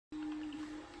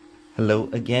Hello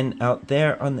again out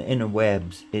there on the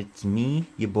interwebs. It's me,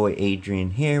 your boy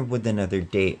Adrian here with another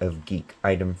day of geek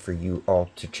item for you all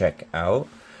to check out.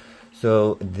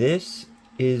 So this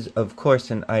is of course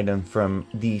an item from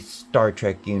the Star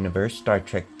Trek universe, Star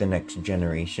Trek The Next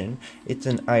Generation. It's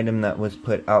an item that was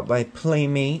put out by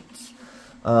Playmates.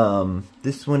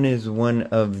 This one is one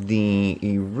of the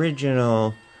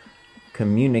original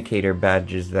communicator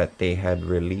badges that they had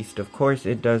released. Of course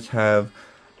it does have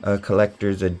a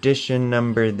collector's edition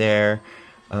number there.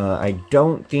 I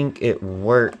don't think it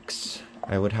works.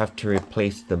 I would have to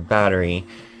replace the battery.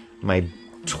 My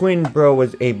twin bro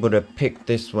was able to pick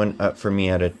this one up for me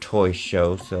at a toy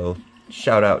show, so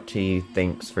shout out to you,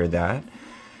 thanks for that.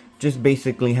 Just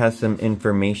basically has some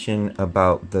information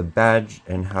about the badge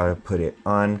and how to put it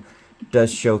on.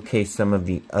 Does showcase some of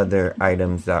the other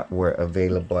items that were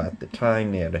available at the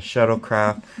time. They had a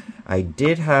shuttlecraft. I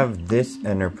did have this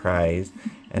Enterprise,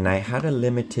 and I had a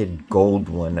limited gold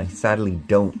one. I sadly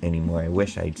don't anymore. I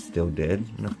wish I still did.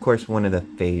 And of course one of the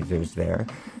phasers there.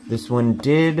 This one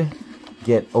did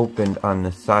get opened on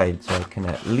the side, so I can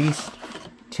at least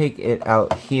take it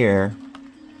out here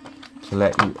to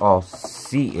let you all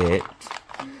see it.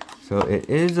 So it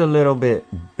is a little bit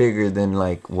bigger than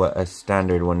like what a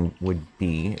standard one would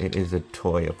be. It is a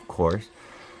toy, of course.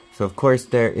 So of course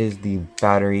there is the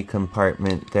battery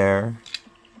compartment there.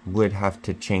 Would have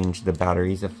to change the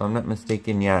batteries if I'm not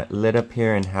mistaken. Yeah, it lit up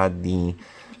here and had the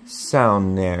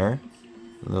sound there.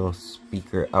 The little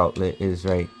speaker outlet is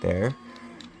right there.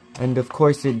 And of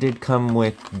course it did come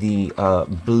with the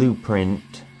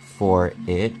blueprint for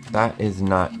it. That is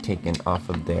not taken off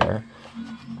of there.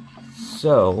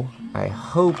 So I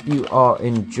hope you all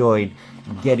enjoyed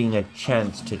getting a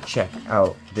chance to check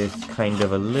out this kind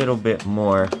of a little bit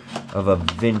more of a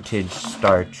vintage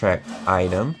Star Trek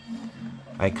item.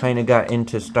 I kind of got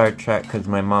into Star Trek because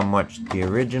my mom watched the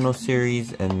original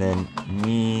series, and then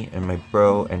me and my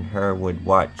bro and her would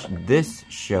watch this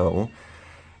show,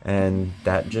 and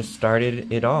that just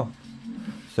started it all.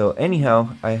 So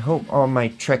anyhow, I hope all my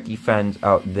Trekkie fans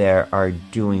out there are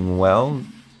doing well.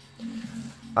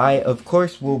 I, of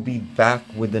course, will be back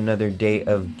with another day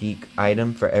of geek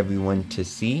item for everyone to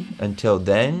see. Until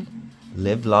then,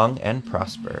 live long and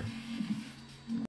prosper.